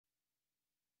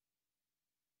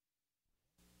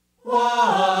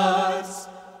What's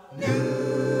new?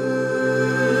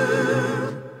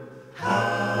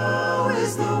 How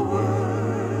is the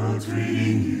world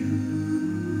treating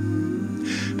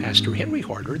you? Pastor Henry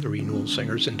Harder, the Renewal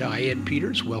Singers, and I, Ed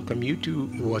Peters, welcome you to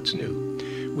What's New.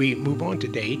 We move on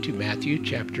today to Matthew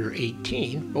chapter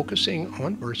 18, focusing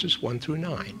on verses 1 through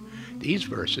 9. These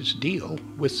verses deal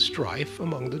with strife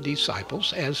among the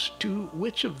disciples as to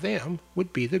which of them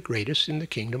would be the greatest in the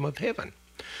kingdom of heaven.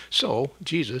 So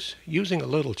Jesus, using a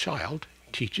little child,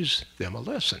 teaches them a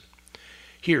lesson.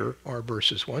 Here are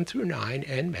verses 1 through 9,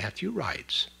 and Matthew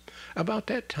writes, "About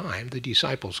that time the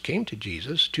disciples came to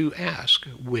Jesus to ask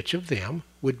which of them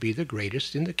would be the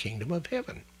greatest in the kingdom of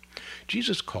heaven.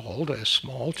 Jesus called a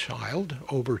small child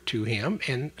over to him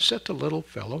and set the little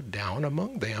fellow down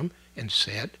among them and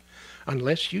said,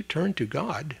 'Unless you turn to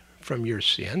God from your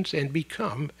sins and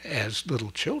become as little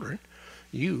children,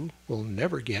 you will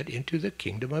never get into the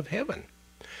kingdom of heaven.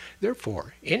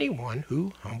 Therefore, anyone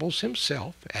who humbles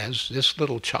himself as this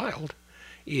little child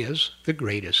is the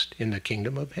greatest in the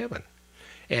kingdom of heaven.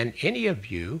 And any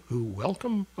of you who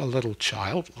welcome a little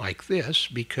child like this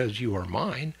because you are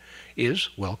mine is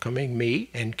welcoming me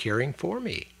and caring for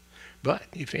me. But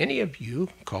if any of you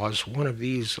cause one of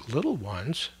these little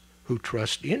ones who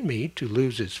trust in me to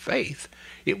lose his faith,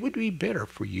 it would be better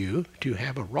for you to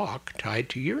have a rock tied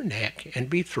to your neck and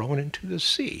be thrown into the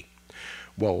sea.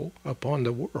 Woe upon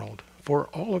the world for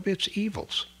all of its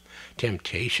evils.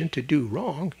 Temptation to do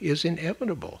wrong is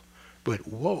inevitable, but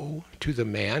woe to the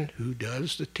man who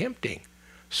does the tempting.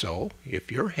 So if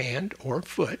your hand or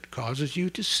foot causes you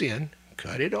to sin,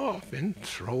 cut it off and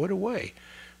throw it away.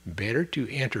 Better to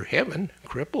enter heaven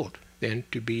crippled than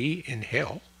to be in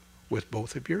hell with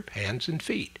both of your hands and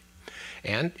feet.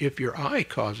 And if your eye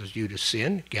causes you to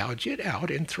sin, gouge it out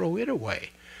and throw it away.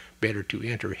 Better to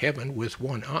enter heaven with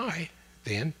one eye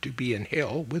than to be in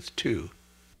hell with two."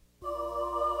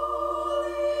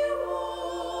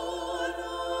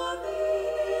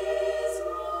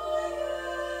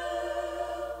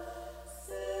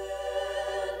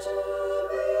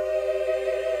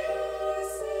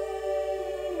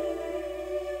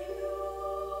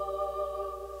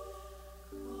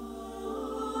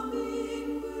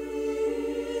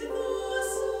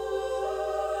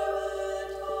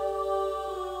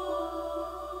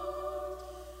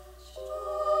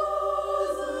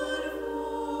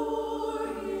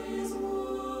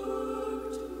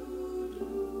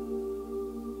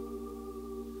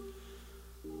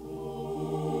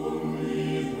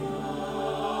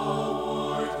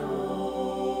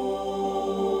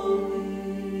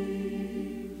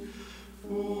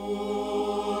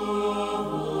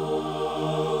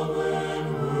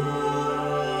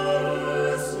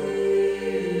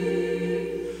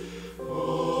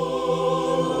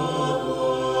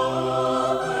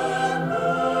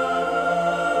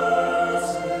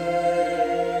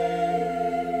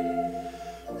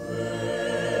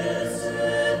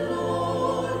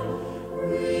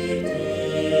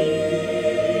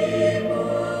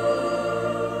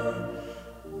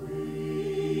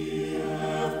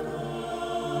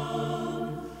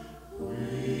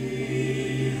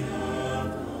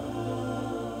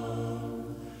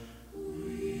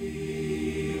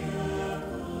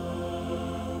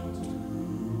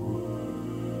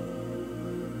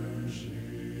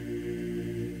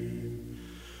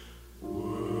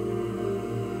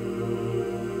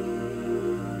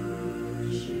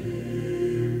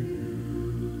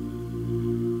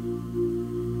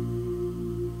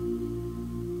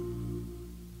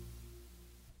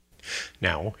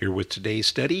 Now, here with today's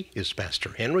study is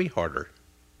Pastor Henry Harder.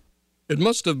 It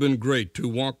must have been great to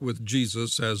walk with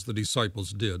Jesus as the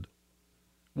disciples did.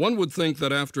 One would think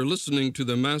that after listening to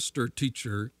the master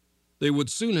teacher, they would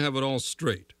soon have it all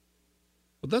straight.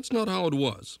 But that's not how it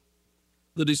was.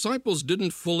 The disciples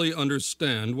didn't fully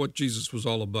understand what Jesus was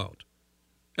all about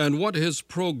and what his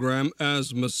program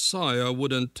as Messiah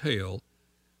would entail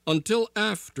until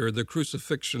after the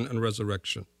crucifixion and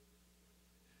resurrection.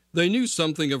 They knew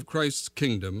something of Christ's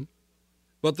kingdom,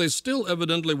 but they still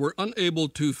evidently were unable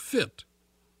to fit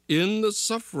in the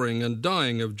suffering and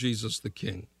dying of Jesus the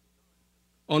King.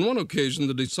 On one occasion,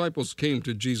 the disciples came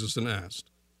to Jesus and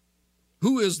asked,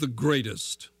 "Who is the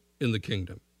greatest in the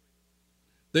kingdom?"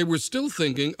 They were still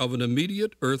thinking of an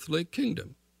immediate earthly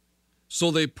kingdom,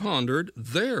 so they pondered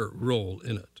their role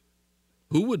in it.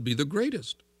 Who would be the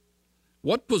greatest?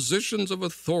 What positions of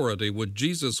authority would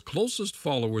Jesus' closest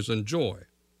followers enjoy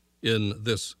in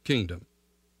this kingdom?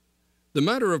 The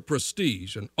matter of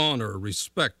prestige and honor,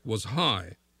 respect was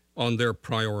high on their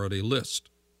priority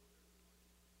list.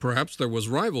 Perhaps there was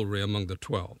rivalry among the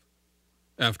 12.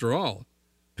 After all,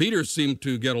 Peter seemed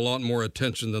to get a lot more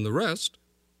attention than the rest,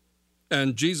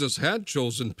 and Jesus had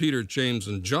chosen Peter, James,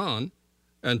 and John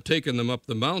and taken them up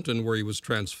the mountain where he was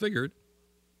transfigured.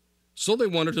 So they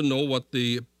wanted to know what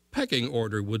the pecking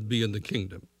order would be in the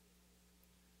kingdom.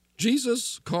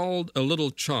 Jesus called a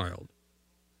little child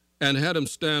and had him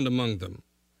stand among them,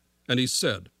 and he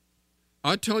said,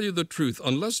 I tell you the truth,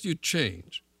 unless you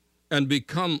change and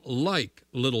become like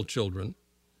little children,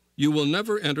 you will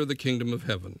never enter the kingdom of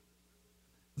heaven.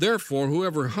 Therefore,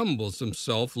 whoever humbles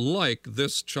himself like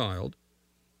this child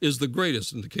is the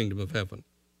greatest in the kingdom of heaven.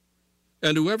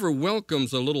 And whoever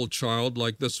welcomes a little child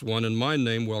like this one in my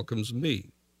name welcomes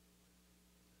me.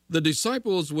 The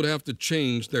disciples would have to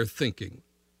change their thinking.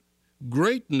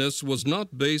 Greatness was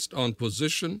not based on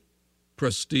position,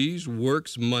 prestige,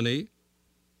 works, money,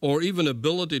 or even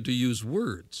ability to use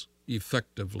words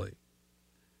effectively.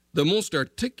 The most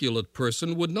articulate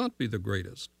person would not be the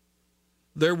greatest.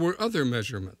 There were other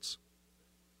measurements.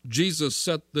 Jesus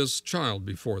set this child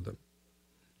before them.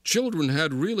 Children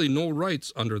had really no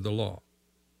rights under the law.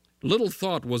 Little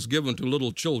thought was given to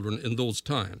little children in those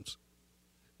times.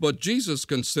 But Jesus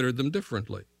considered them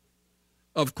differently.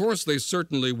 Of course, they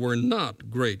certainly were not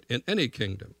great in any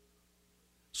kingdom.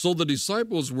 So the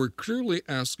disciples were clearly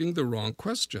asking the wrong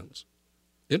questions.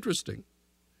 Interesting.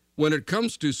 When it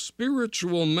comes to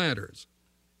spiritual matters,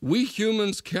 we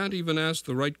humans can't even ask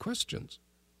the right questions.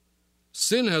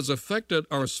 Sin has affected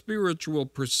our spiritual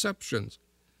perceptions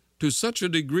to such a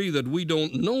degree that we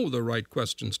don't know the right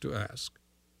questions to ask.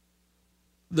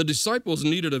 The disciples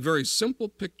needed a very simple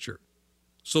picture,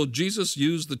 so Jesus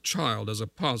used the child as a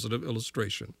positive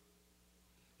illustration.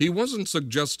 He wasn't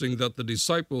suggesting that the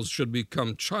disciples should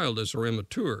become childish or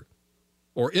immature,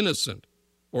 or innocent,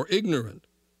 or ignorant,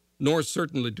 nor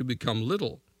certainly to become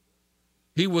little.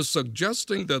 He was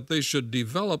suggesting that they should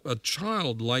develop a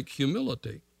childlike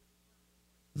humility.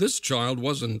 This child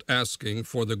wasn't asking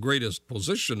for the greatest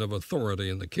position of authority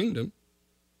in the kingdom.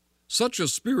 Such a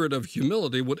spirit of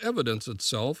humility would evidence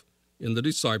itself in the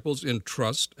disciples in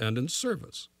trust and in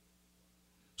service.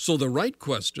 So the right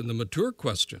question, the mature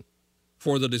question,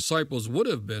 for the disciples would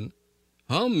have been,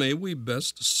 how may we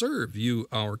best serve you,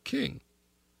 our King?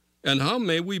 And how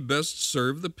may we best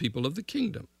serve the people of the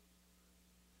kingdom?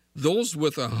 Those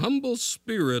with a humble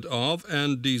spirit of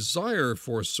and desire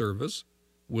for service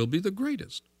will be the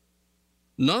greatest.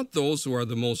 Not those who are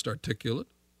the most articulate,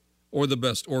 or the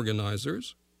best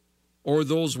organizers, or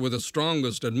those with the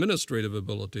strongest administrative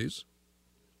abilities,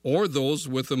 or those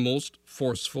with the most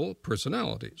forceful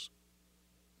personalities.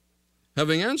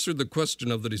 Having answered the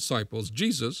question of the disciples,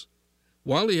 Jesus,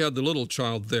 while he had the little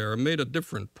child there, made a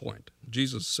different point.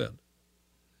 Jesus said,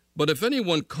 But if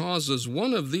anyone causes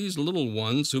one of these little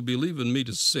ones who believe in me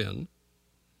to sin,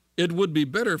 it would be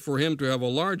better for him to have a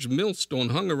large millstone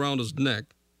hung around his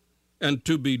neck and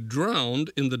to be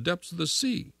drowned in the depths of the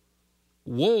sea.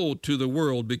 Woe to the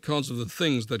world because of the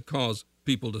things that cause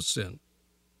people to sin.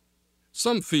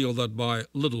 Some feel that by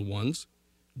little ones,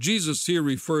 Jesus here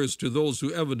refers to those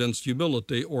who evidence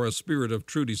humility or a spirit of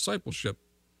true discipleship,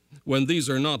 when these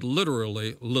are not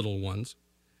literally little ones,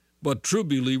 but true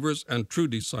believers and true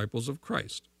disciples of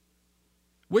Christ.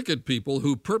 Wicked people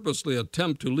who purposely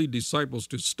attempt to lead disciples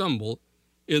to stumble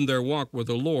in their walk with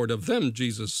the Lord, of them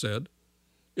Jesus said,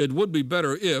 it would be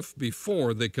better if,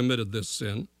 before they committed this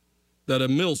sin, that a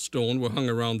millstone were hung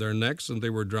around their necks and they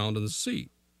were drowned in the sea.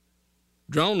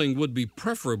 Drowning would be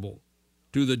preferable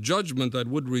to the judgment that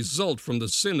would result from the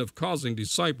sin of causing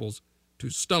disciples to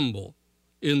stumble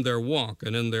in their walk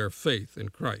and in their faith in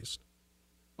Christ.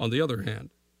 On the other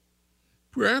hand,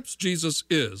 perhaps Jesus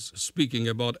is speaking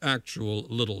about actual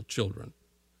little children.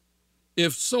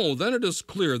 If so, then it is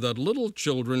clear that little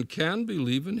children can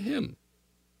believe in him.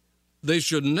 They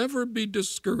should never be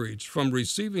discouraged from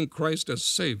receiving Christ as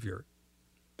Savior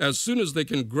as soon as they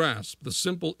can grasp the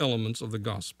simple elements of the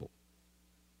gospel.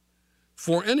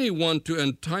 For anyone to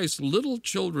entice little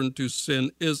children to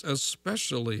sin is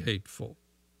especially hateful.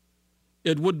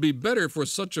 It would be better for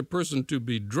such a person to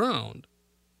be drowned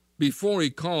before he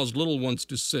caused little ones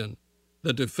to sin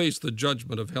than to face the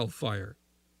judgment of hellfire.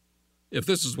 If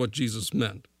this is what Jesus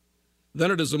meant,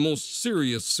 then it is a most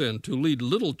serious sin to lead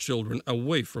little children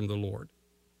away from the Lord.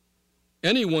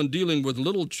 Anyone dealing with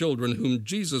little children whom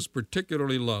Jesus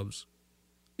particularly loves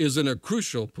is in a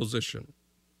crucial position.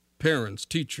 Parents,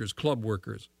 teachers, club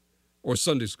workers, or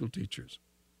Sunday school teachers.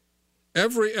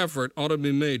 Every effort ought to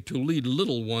be made to lead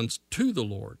little ones to the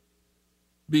Lord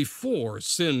before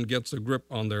sin gets a grip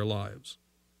on their lives.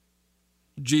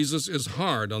 Jesus is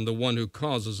hard on the one who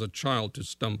causes a child to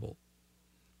stumble,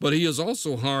 but he is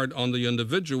also hard on the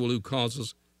individual who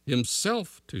causes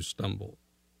himself to stumble.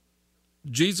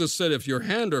 Jesus said, if your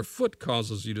hand or foot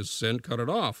causes you to sin, cut it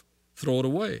off, throw it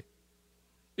away.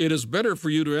 It is better for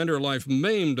you to enter life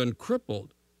maimed and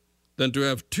crippled than to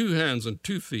have 2 hands and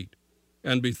 2 feet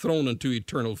and be thrown into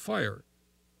eternal fire.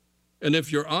 And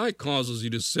if your eye causes you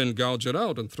to sin, gouge it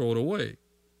out and throw it away.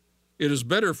 It is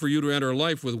better for you to enter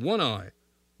life with 1 eye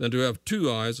than to have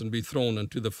 2 eyes and be thrown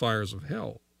into the fires of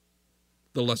hell.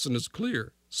 The lesson is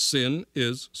clear. Sin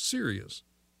is serious.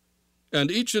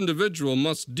 And each individual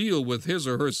must deal with his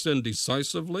or her sin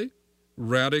decisively,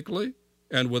 radically,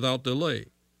 and without delay.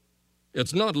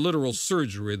 It's not literal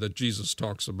surgery that Jesus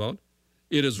talks about.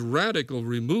 It is radical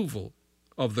removal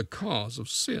of the cause of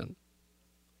sin.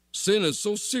 Sin is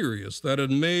so serious that it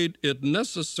made it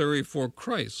necessary for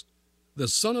Christ, the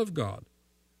Son of God,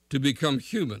 to become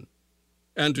human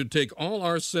and to take all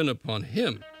our sin upon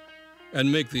him and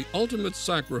make the ultimate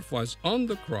sacrifice on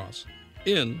the cross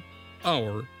in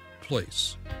our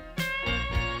place.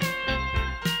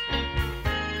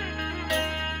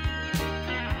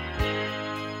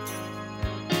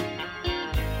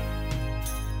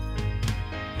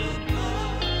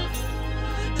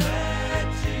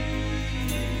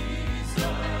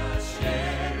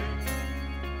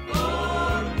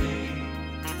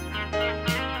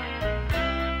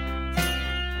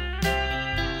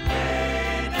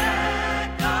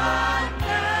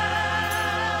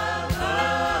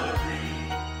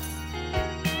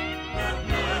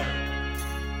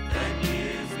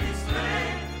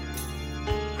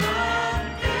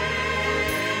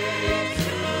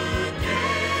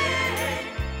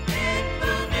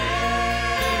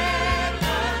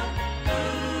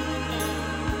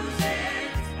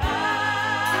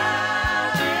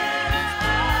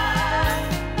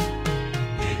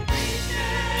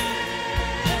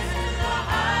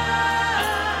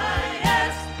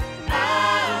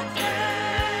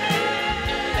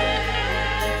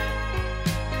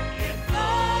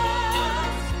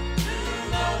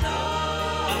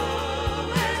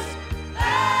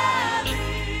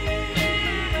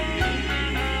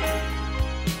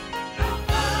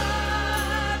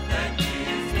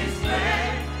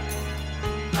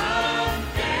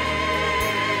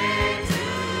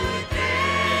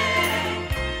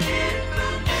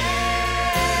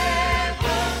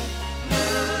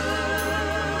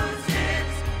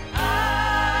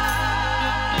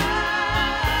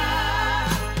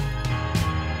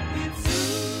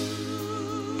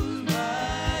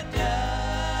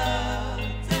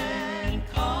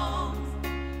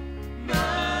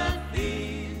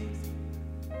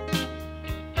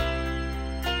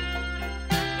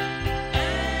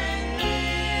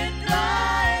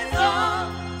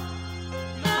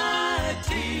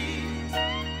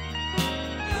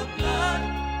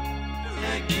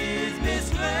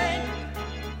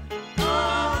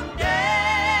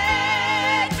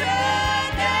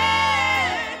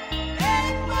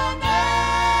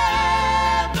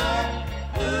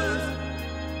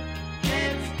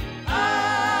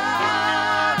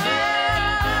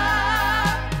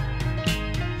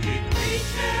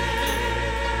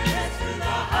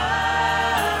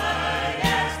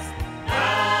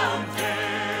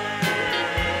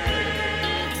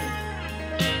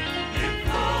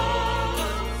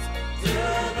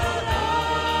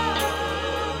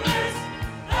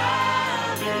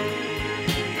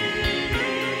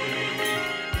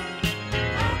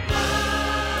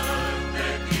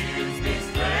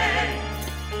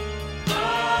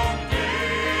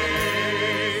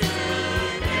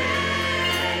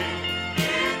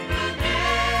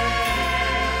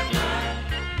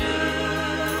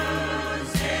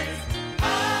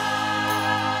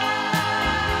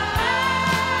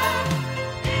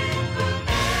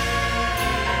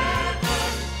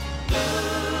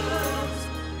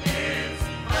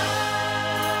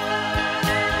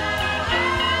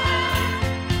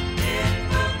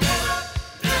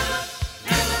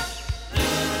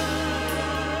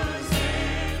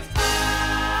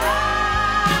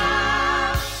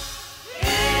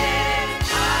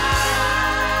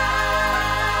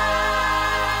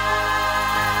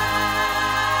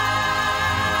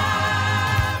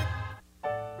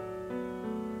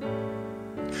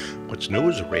 What's New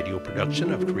is a radio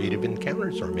production of Creative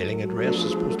Encounters. Our mailing address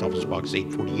is Post Office Box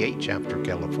 848, Shafter,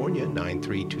 California,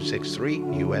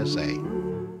 93263, USA.